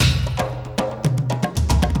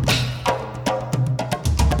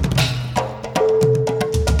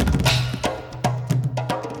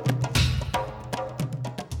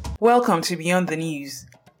Welcome to Beyond the News.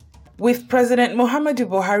 With President Muhammadu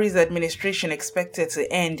Buhari's administration expected to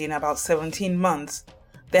end in about 17 months,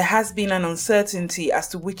 there has been an uncertainty as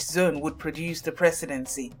to which zone would produce the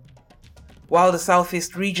presidency. While the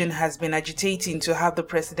Southeast region has been agitating to have the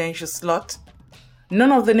presidential slot,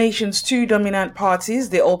 none of the nation's two dominant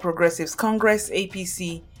parties, the All Progressives Congress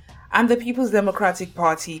 (APC) and the People's Democratic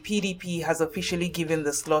Party (PDP), has officially given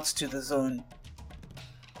the slot to the zone.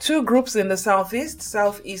 Two groups in the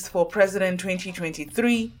Southeast for President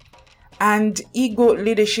 2023 and Igbo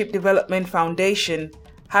Leadership Development Foundation,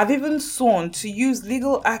 have even sworn to use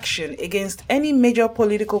legal action against any major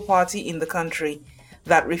political party in the country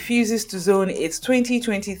that refuses to zone its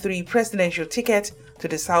 2023 presidential ticket to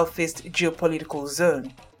the Southeast geopolitical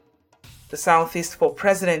zone. The Southeast for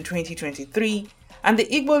President 2023 and the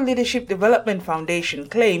Igbo Leadership Development Foundation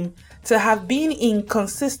claim to have been in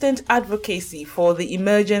consistent advocacy for the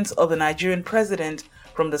emergence of the Nigerian president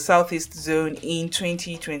from the Southeast zone in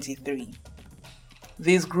 2023.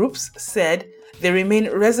 These groups said they remain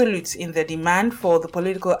resolute in their demand for the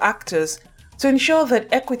political actors to ensure that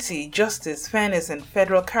Equity, Justice, Fairness and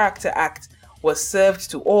Federal Character Act was served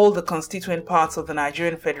to all the constituent parts of the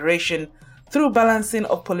Nigerian Federation through balancing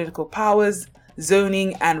of political powers,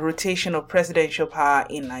 zoning and rotation of presidential power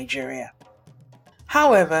in Nigeria.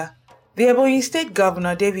 However, the Ebonyi State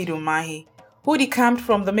Governor David Umahi, who decamped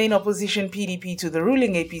from the main opposition PDP to the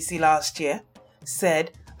ruling APC last year,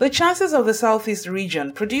 said the chances of the Southeast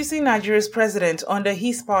region producing Nigeria's president under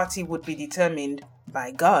his party would be determined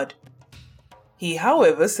by God. He,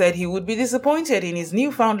 however, said he would be disappointed in his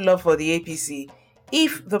newfound love for the APC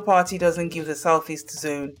if the party doesn't give the Southeast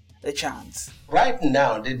zone a chance. Right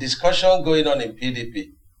now, the discussion going on in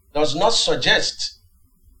PDP does not suggest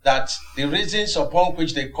that the reasons upon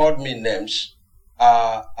which they called me names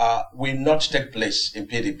will not take place in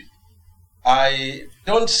PDP. I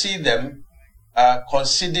don't see them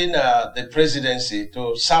conceding the presidency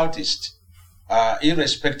to Southeast,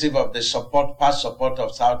 irrespective of the past support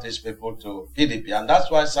of Southeast people to PDP. And that's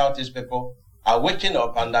why Southeast people are waking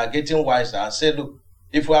up and are getting wiser and say, look,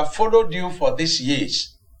 if we have followed you for these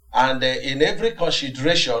years, and in every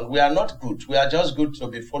consideration, we are not good, we are just good to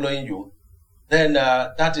be following you, then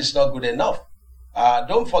that is not good enough.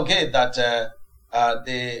 Don't forget that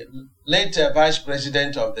the late Vice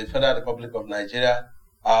President of the Federal Republic of Nigeria,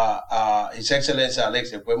 His Excellency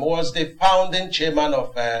Alex Ekwueme, was the founding chairman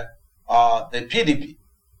of the PDP.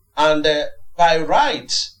 And by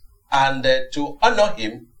right, and to honor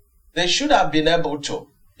him, they should have been able to,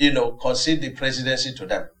 concede the presidency to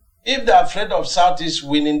them. If they're afraid of Southeast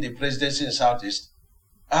winning the presidency in Southeast,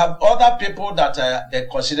 have other people that they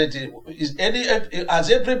consider it,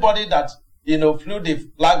 has everybody that flew the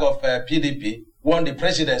flag of PDP won the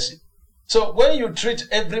presidency. So when you treat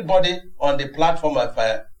everybody on the platform of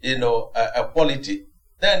equality,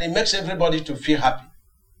 then it makes everybody to feel happy.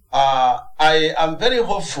 I am very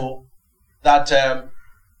hopeful that the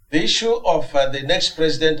issue of the next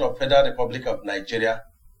president of Federal Republic of Nigeria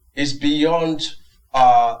is beyond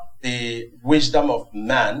the wisdom of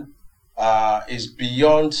man. Is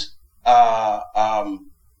beyond, the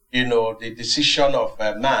decision of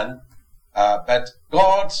man. But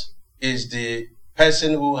God is the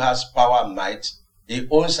person who has power and might. He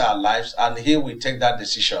owns our lives and he will take that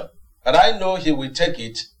decision. But I know he will take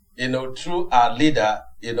it, through our leader,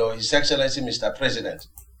 His Excellency Mr. President.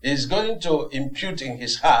 He's going to impute in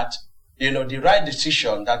his heart, the right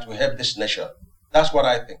decision that will help this nation. That's what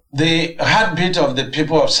I think. The heartbeat of the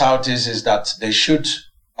people of Southeast is that they should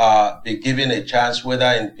be given a chance,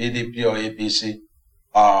 whether in PDP or APC,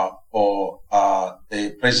 for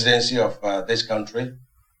the presidency of this country,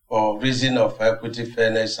 for reason of equity,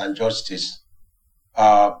 fairness, and justice.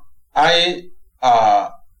 I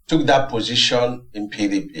took that position in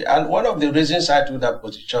PDP, and one of the reasons I took that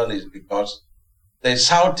position is because the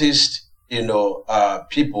Southeast,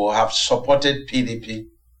 people have supported PDP,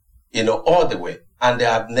 all the way, and they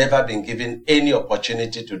have never been given any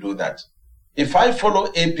opportunity to do that. If I follow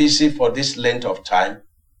APC for this length of time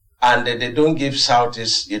and they don't give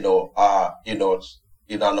Southeast, an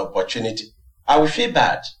opportunity, I will feel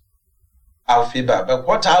bad. But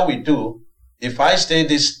what I will do, if I stay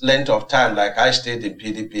this length of time like I stayed in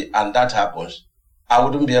PDP and that happens, I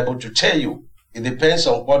wouldn't be able to tell you. It depends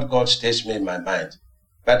on what God states me in my mind.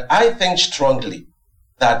 But I think strongly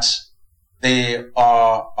that the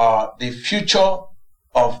future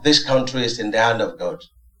of this country is in the hand of God.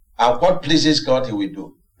 And what pleases God, he will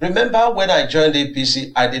do. Remember when I joined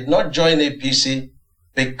APC, I did not join APC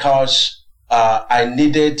because I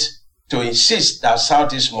needed to insist that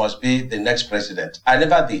Southeast must be the next president. I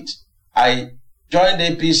never did. I joined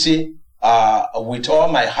APC with all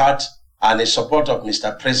my heart and in support of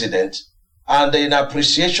Mr. President, and in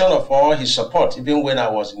appreciation of all his support, even when I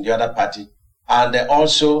was in the other party, and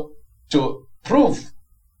also to prove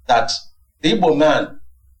that the Igbo man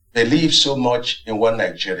believes so much in one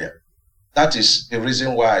Nigeria. That is the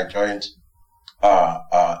reason why I joined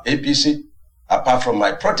APC, apart from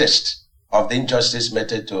my protest of the injustice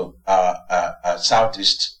meted to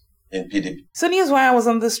Southeast in PDP. So Newswire was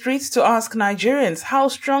on the streets to ask Nigerians how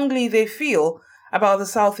strongly they feel about the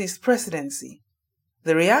Southeast presidency.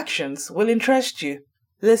 The reactions will interest you.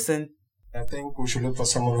 Listen. I think we should look for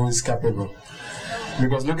someone who is capable.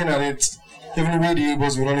 Because looking at it, even we the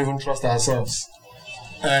Igbos, we don't even trust ourselves.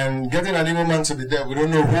 And getting an Igbo man to be there, we don't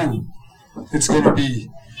know who it's going to be.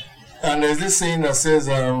 And there's this saying that says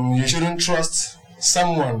you shouldn't trust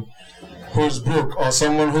someone who's broke or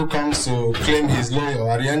someone who comes to claim he's loyal.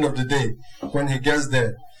 At the end of the day, when he gets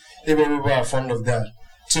there, Igbo people are fond of that.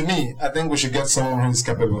 To me, I think we should get someone who is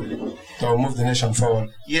capable that will move the nation forward.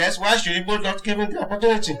 Yes, why should Igbo not give him the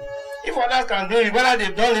opportunity? If others can do it, whether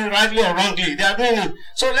they've done it rightly or wrongly, they are doing it.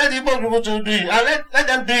 So let Igbo people to do it, and let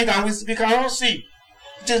them do it, and we can all see.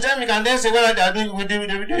 It is then we can then say whether they are doing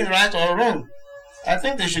it right or wrong. I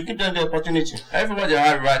think they should give them the opportunity. Everybody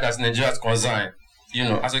has a right as Nigeria is concerned.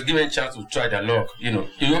 As a given chance to try their luck.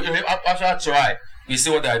 After try, we see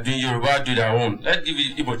what they are doing. Yoruba do their own. Let's give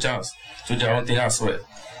Igbo chance to do their own thing as well.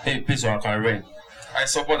 Hey, peace can reign. I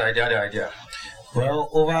support the idea. Well,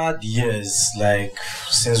 over the years,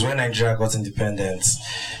 since when Nigeria got independent,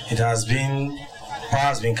 power has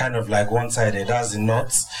been kind of one-sided. That's the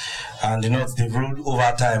North, and the North, they've ruled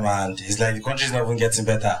over time, and it's like the country's not even getting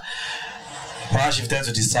better. Power shifted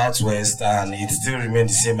to the Southwest, and it still remained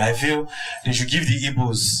the same. I feel they should give the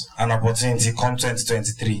Igbos an opportunity come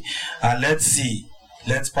 2023, and let's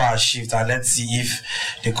power shift, and let's see if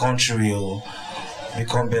the country will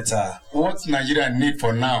become better. What Nigeria need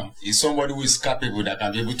for now is somebody who is capable, that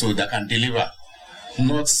can deliver.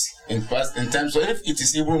 Not in terms of if it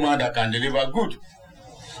is Igbo man that can deliver good,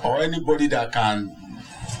 or anybody that can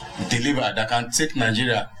deliver, that can take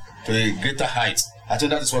Nigeria to a greater height. I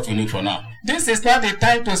think that is what we need for now. This is not the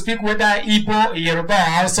time to speak whether Igbo, Yoruba, or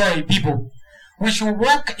Hausa or people. We should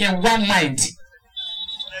work in one mind.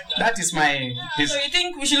 That is my... So you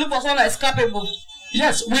think we should look for someone that is capable?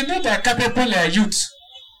 Yes, we need a capable youth.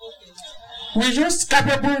 We use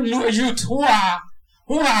capable youth who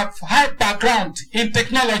have high background in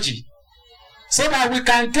technology, so that we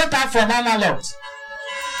can get out from analog.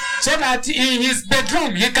 So that in his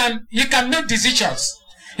bedroom he can make decisions.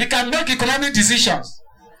 He can make economic decisions.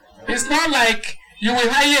 It's not like you will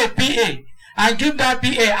hire a PA and give that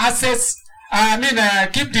PA access.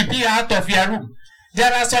 Keep the PA out of your room.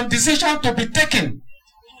 There are some decisions to be taken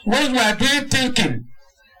when you are doing thinking,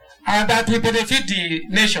 and that will benefit the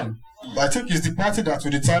nation. I think it's the party that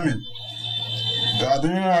will determine.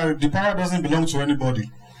 The power doesn't belong to anybody.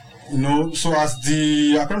 So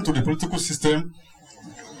according to the political system,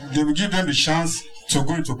 they will give them the chance to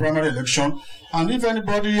go into primary election. And if any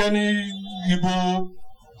Igbo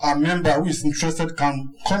member who is interested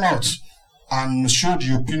can come out and show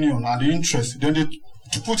the opinion and the interest, then they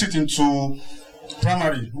put it into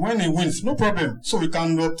primary. When he wins, no problem. So he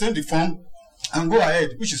can obtain the form and go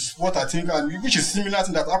ahead, which is what I think, and which is similar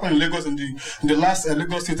to that happened in Lagos in the last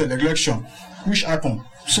Lagos State election, which happened.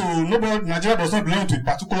 So Nigeria does not belong to a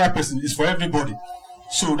particular person; it's for everybody.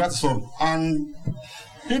 So that's all. And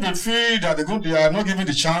if they feel that they are not given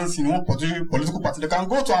the chance in one political party, they can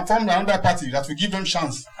go to and form another party that will give them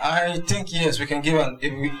chance. I think yes, we can give an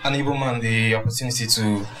Igbo man the opportunity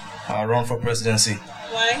to run for presidency.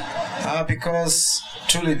 Why? Because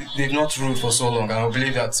truly they've not ruled for so long, and I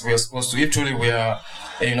believe that we are supposed to, if truly we are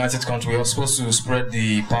a united country, we are supposed to spread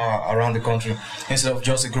the power around the country instead of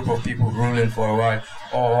just a group of people ruling for a while,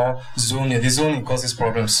 or zoning. The zoning causes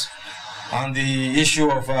problems, and the issue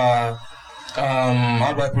of how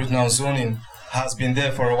do I put it now, zoning has been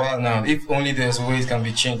there for a while now. If only there's a way it can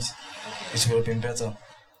be changed, it would have been better.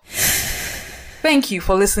 Thank you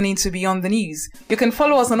for listening to Beyond the News. You can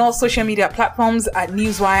follow us on all social media platforms at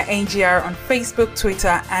Newswire NGR on Facebook,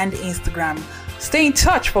 Twitter, and Instagram. Stay in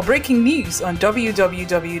touch for breaking news on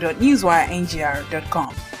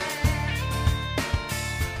www.newswirenegr.com.